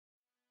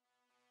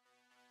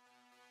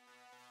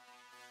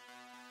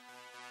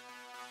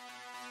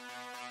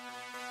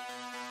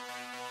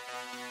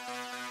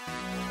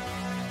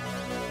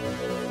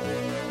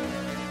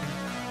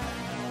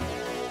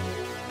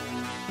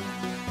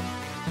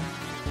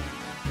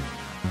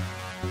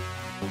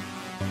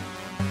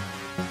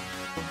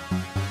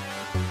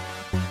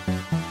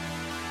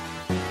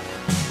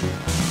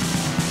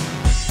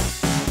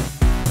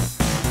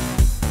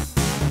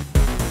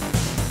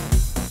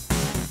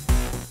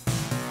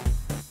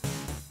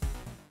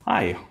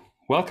Hi,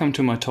 welcome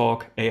to my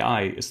talk,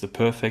 AI is the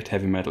perfect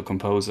heavy metal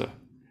composer.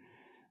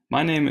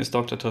 My name is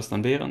Dr.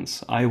 Tristan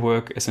Behrens. I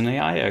work as an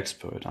AI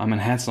expert. I'm a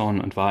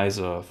hands-on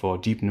advisor for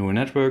deep neural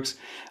networks.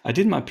 I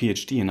did my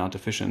PhD in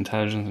artificial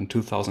intelligence in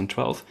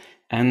 2012,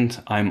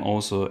 and I'm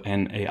also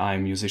an AI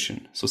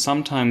musician. So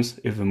sometimes,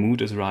 if the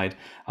mood is right,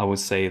 I would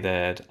say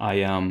that I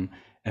am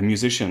a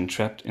musician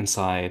trapped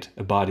inside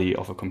a body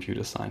of a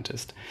computer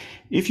scientist.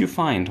 If you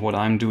find what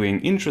I'm doing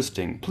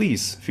interesting,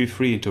 please feel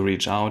free to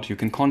reach out. You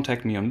can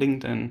contact me on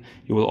LinkedIn.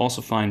 You will also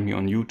find me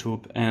on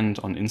YouTube and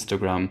on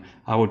Instagram.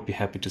 I would be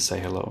happy to say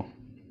hello.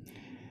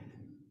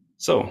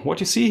 So what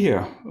you see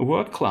here, a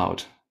word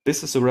cloud.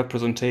 This is a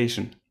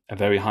representation, a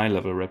very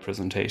high-level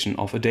representation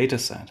of a data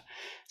set.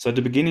 So at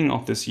the beginning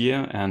of this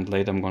year, and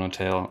later I'm going to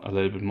tell a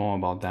little bit more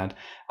about that,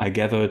 I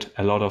gathered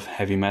a lot of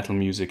heavy metal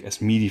music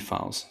as MIDI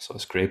files. So I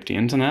scraped the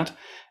internet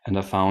and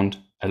I found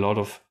a lot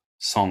of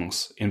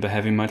songs in the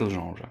heavy metal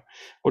genre.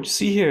 What you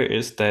see here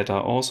is that I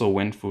also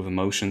went through the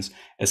motions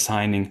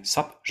assigning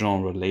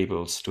subgenre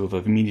labels to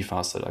the MIDI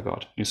files that I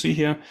got. You see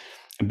here,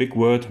 a big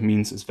word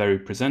means it's very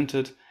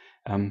presented.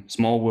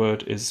 Small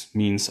word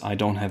means I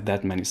don't have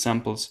that many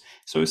samples.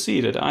 So you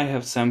see that I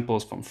have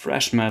samples from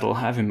thrash metal,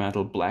 heavy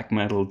metal, black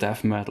metal,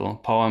 death metal,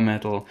 power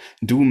metal,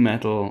 doom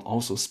metal,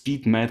 also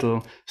speed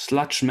metal,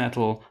 sludge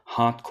metal,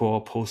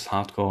 hardcore,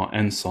 post-hardcore,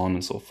 and so on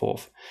and so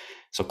forth.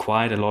 So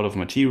quite a lot of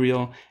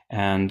material.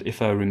 And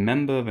if I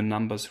remember the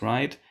numbers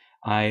right,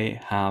 I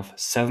have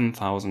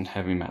 7,000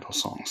 heavy metal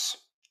songs.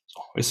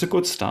 So it's a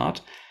good start.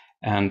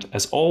 And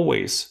as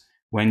always,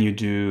 when you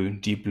do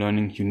deep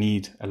learning, you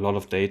need a lot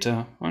of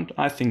data, and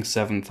I think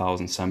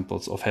 7,000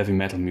 samples of heavy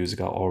metal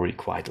music are already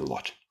quite a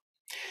lot.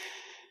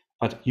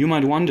 But you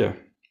might wonder,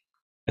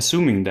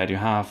 assuming that you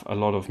have a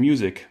lot of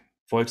music,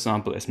 for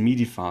example, as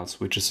MIDI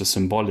files, which is a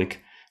symbolic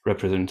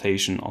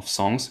representation of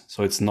songs,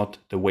 so it's not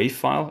the WAV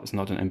file, it's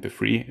not an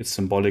MP3, it's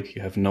symbolic,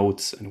 you have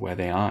notes and where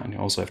they are, and you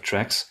also have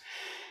tracks.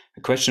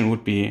 The question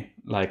would be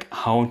like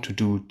how to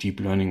do deep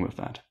learning with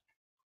that.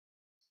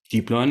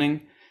 Deep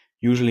learning,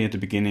 usually at the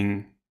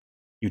beginning,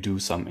 you do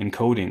some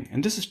encoding.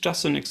 And this is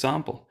just an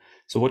example.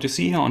 So what you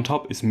see here on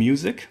top is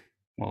music.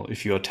 Well,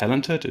 if you are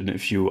talented and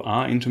if you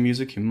are into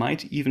music, you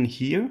might even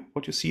hear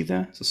what you see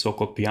there. It's a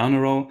so-called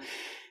piano roll.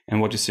 And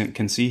what you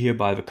can see here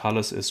by the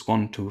colors is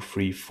 1, 2,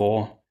 3,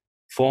 4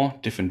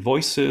 different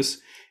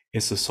voices.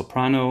 It's the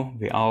soprano,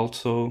 the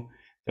alto,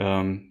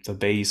 the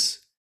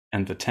bass,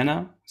 and the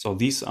tenor. So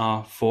these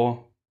are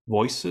 4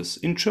 voices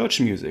in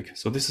church music.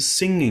 So this is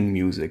singing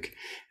music.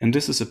 And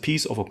this is a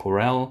piece of a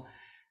chorale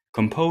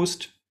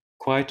composed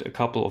quite a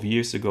couple of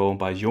years ago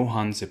by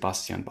Johann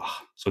Sebastian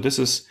Bach. So this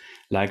is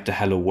like the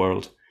Hello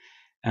World.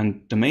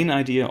 And the main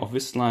idea of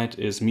this slide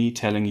is me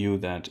telling you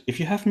that if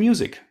you have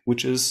music,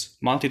 which is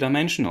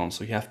multidimensional,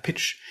 so you have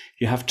pitch,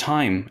 you have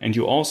time, and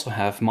you also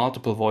have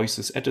multiple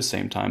voices at the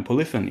same time,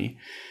 polyphony,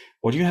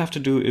 what you have to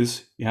do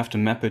is you have to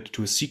map it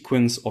to a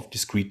sequence of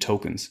discrete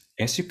tokens,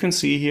 as you can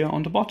see here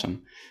on the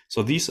bottom.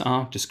 So these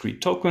are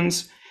discrete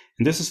tokens,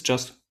 and this is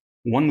just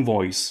one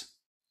voice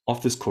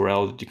of this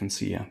chorale that you can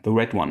see here, the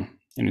red one.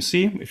 And you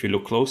see, if you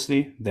look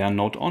closely, there are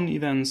not on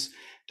events,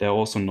 there are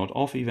also not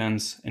off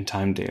events and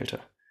time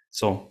delta.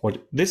 So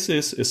what this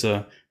is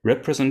a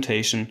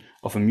representation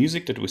of a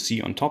music that we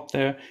see on top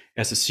there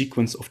as a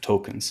sequence of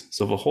tokens.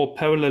 So the whole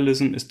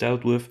parallelism is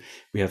dealt with.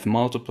 We have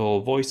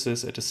multiple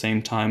voices at the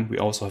same time. We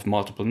also have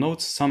multiple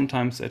notes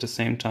sometimes at the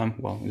same time.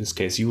 Well, in this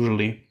case,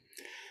 usually.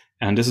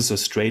 And this is a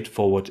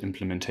straightforward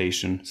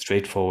implementation,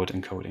 straightforward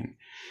encoding.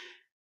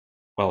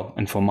 Well,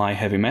 and for my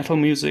heavy metal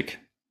music,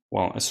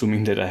 well,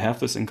 assuming that I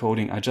have this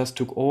encoding, I just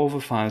took all the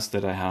files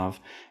that I have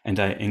and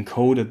I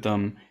encoded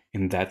them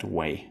in that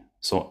way.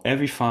 So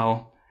every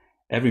file,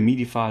 every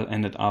MIDI file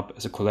ended up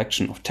as a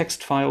collection of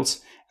text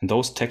files, and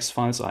those text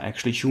files are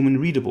actually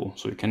human readable.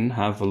 So you can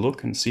have a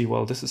look and see,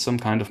 well, this is some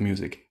kind of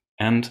music.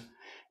 And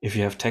if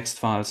you have text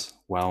files,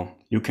 well,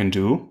 you can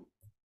do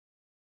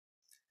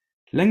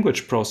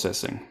language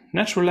processing,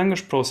 natural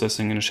language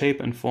processing in a shape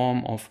and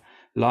form of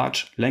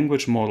large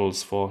language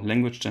models for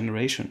language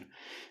generation.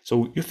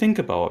 So you think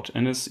about,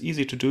 and it's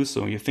easy to do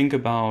so, you think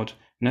about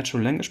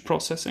natural language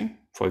processing,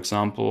 for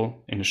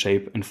example, in a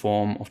shape and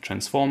form of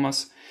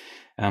transformers.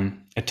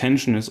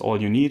 Attention is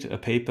all you need, a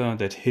paper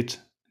that hit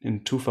in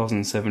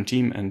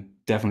 2017 and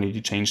definitely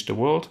changed the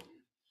world.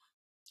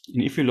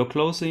 And if you look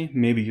closely,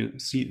 maybe you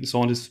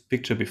saw this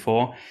picture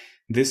before,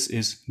 this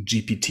is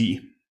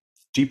GPT.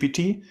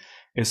 GPT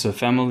is a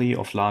family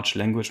of large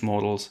language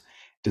models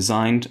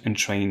designed and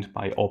trained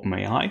by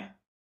OpenAI,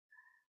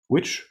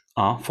 which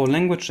are for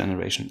language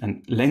generation.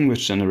 And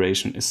language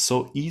generation is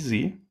so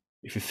easy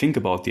if you think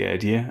about the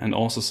idea and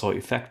also so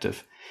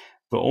effective.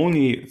 The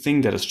only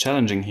thing that is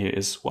challenging here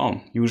is,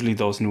 well, usually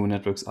those neural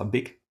networks are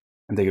big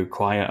and they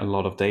require a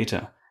lot of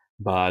data,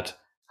 but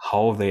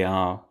how they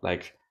are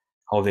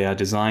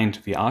designed,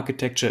 the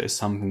architecture is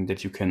something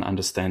that you can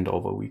understand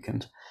over a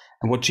weekend.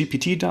 And what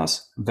GPT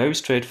does, very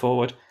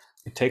straightforward,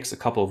 it takes a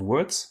couple of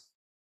words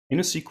in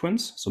a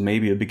sequence, so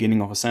maybe a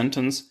beginning of a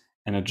sentence,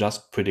 and it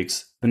just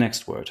predicts the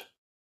next word.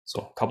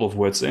 So a couple of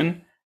words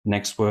in,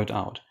 next word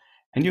out.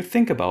 and you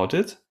think about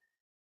it.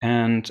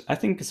 And I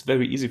think it's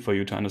very easy for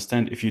you to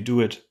understand. If you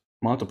do it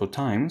multiple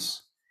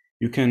times,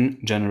 you can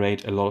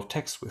generate a lot of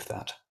text with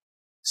that.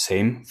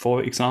 Same,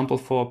 for example,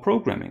 for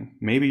programming.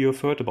 Maybe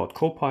you've heard about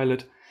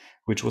Copilot,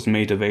 which was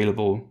made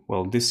available,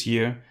 well, this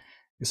year.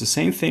 It's the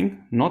same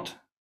thing, not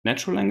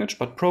natural language,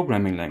 but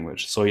programming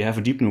language. So you have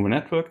a deep neural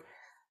network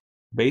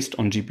based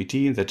on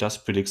GPT that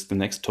just predicts the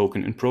next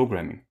token in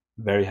programming.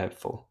 Very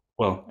helpful.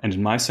 Well, and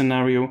in my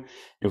scenario,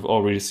 you've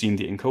already seen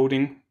the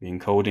encoding. The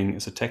encoding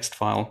is a text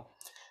file.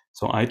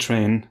 So I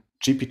train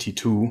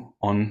GPT-2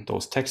 on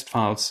those text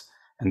files,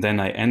 and then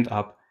I end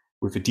up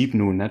with a deep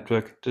neural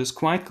network that is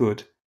quite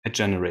good at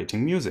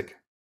generating music.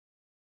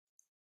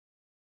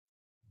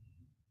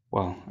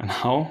 Well, and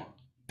how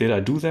did I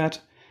do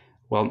that?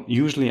 Well,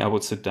 usually I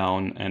would sit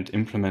down and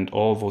implement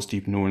all those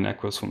deep neural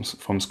networks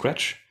from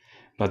scratch.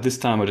 But this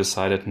time I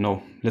decided,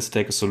 no, let's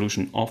take a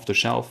solution off the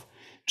shelf,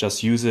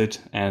 just use it,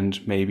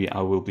 and maybe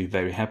I will be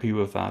very happy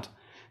with that.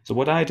 So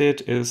what I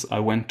did is I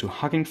went to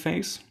Hugging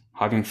Face.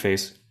 Hugging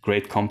Face,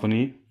 great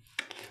company.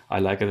 I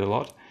like it a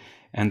lot.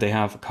 And they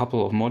have a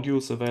couple of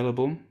modules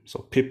available.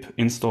 So pip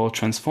install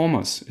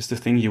transformers is the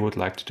thing you would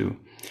like to do.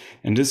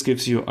 And this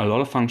gives you a lot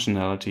of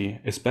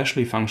functionality,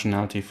 especially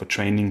functionality for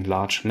training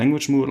large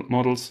language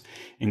models,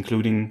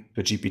 including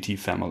the GPT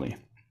family.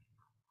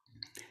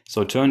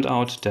 So it turned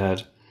out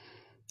that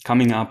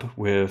coming up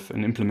with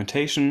an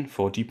implementation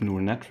for deep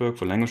neural network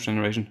for language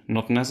generation,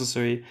 not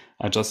necessary.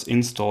 I just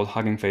installed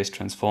Hugging Face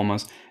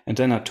transformers, and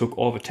then I took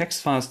all the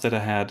text files that I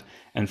had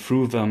and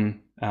threw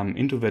them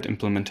into that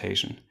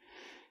implementation.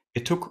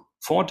 It took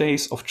 4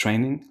 days of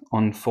training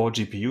on 4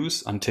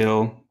 GPUs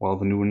until, well,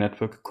 the neural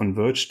network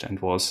converged and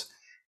was,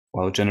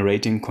 well,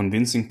 generating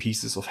convincing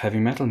pieces of heavy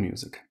metal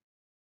music.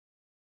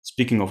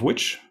 Speaking of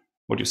which,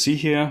 what you see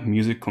here,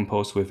 music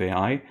composed with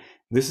AI,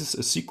 this is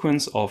a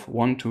sequence of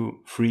 1 to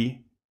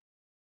 3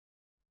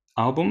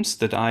 albums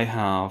that I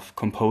have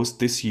composed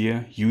this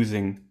year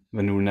using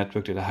the neural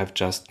network that I have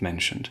just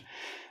mentioned.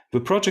 The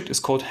project is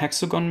called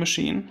Hexagon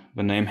Machine.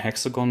 The name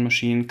Hexagon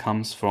Machine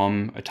comes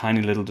from a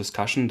tiny little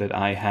discussion that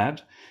I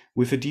had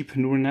with a deep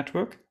neural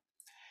network.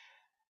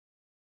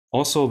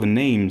 Also, the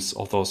names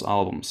of those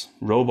albums,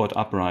 Robot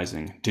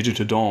Uprising,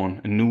 Digital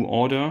Dawn, and New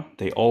Order,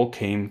 they all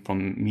came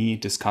from me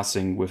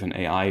discussing with an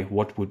AI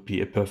what would be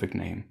a perfect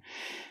name.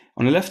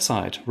 On the left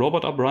side,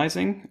 Robot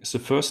Uprising is the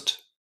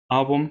first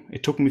album.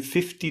 It took me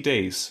 50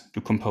 days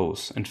to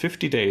compose, and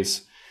 50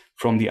 days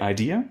from the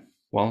idea,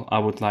 well, I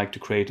would like to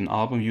create an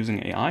album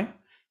using AI,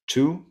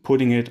 to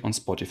putting it on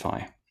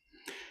Spotify.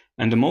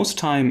 And the most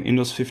time in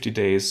those 50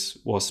 days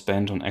was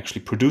spent on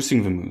actually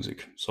producing the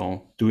music.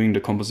 So doing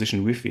the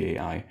composition with the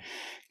AI,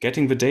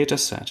 getting the data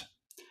set,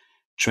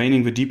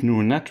 training the deep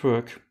neural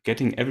network,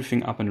 getting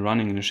everything up and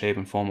running in the shape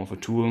and form of a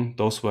tool.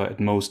 Those were at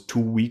most 2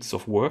 weeks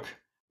of work,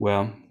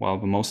 where, well,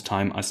 the most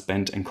time I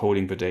spent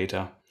encoding the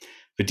data.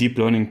 The deep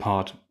learning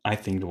part, I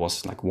think it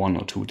was like 1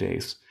 or 2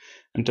 days.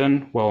 And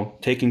then, well,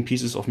 taking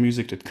pieces of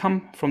music that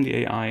come from the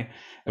AI,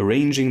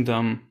 arranging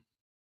them,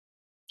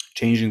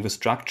 changing the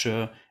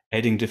structure,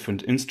 adding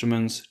different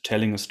instruments,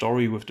 telling a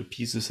story with the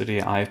pieces that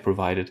AI have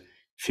provided,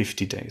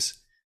 50 days.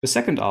 The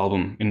second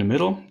album in the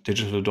middle,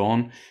 Digital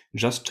Dawn,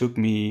 just took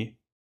me,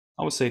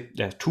 I would say,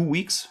 2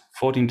 weeks,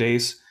 14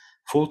 days,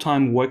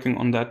 full-time working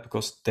on that,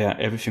 because there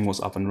everything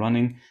was up and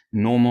running.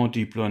 No more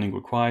deep learning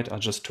required. I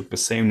just took the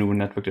same neural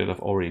network that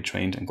I've already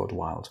trained and got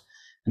wild.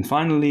 And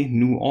finally,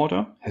 New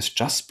Order has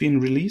just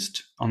been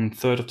released on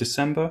 3rd of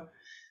December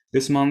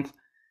this month.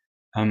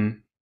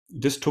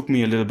 This took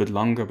me a little bit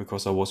longer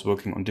because I was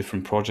working on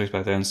different projects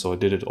by then, so I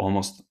did it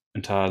almost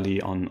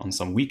entirely on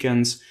some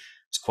weekends.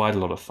 It's quite a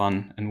lot of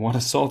fun. And what I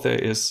saw there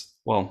is,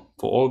 well,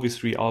 for all these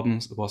 3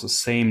 albums, it was the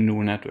same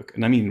neural network.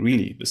 And I mean,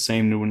 really, the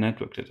same neural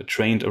network that I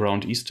trained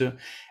around Easter,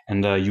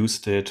 and I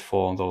used it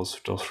for those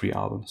 3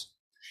 albums.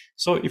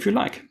 So if you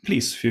like,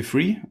 please feel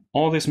free.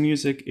 All this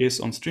music is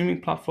on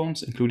streaming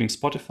platforms, including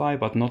Spotify,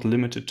 but not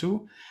limited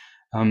to.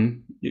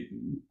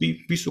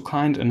 Be so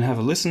kind and have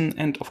a listen.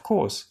 And of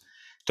course,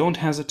 don't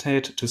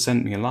hesitate to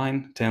send me a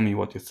line. Tell me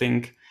what you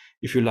think.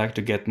 If you like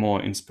to get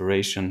more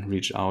inspiration,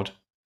 reach out.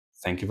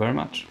 Thank you very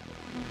much.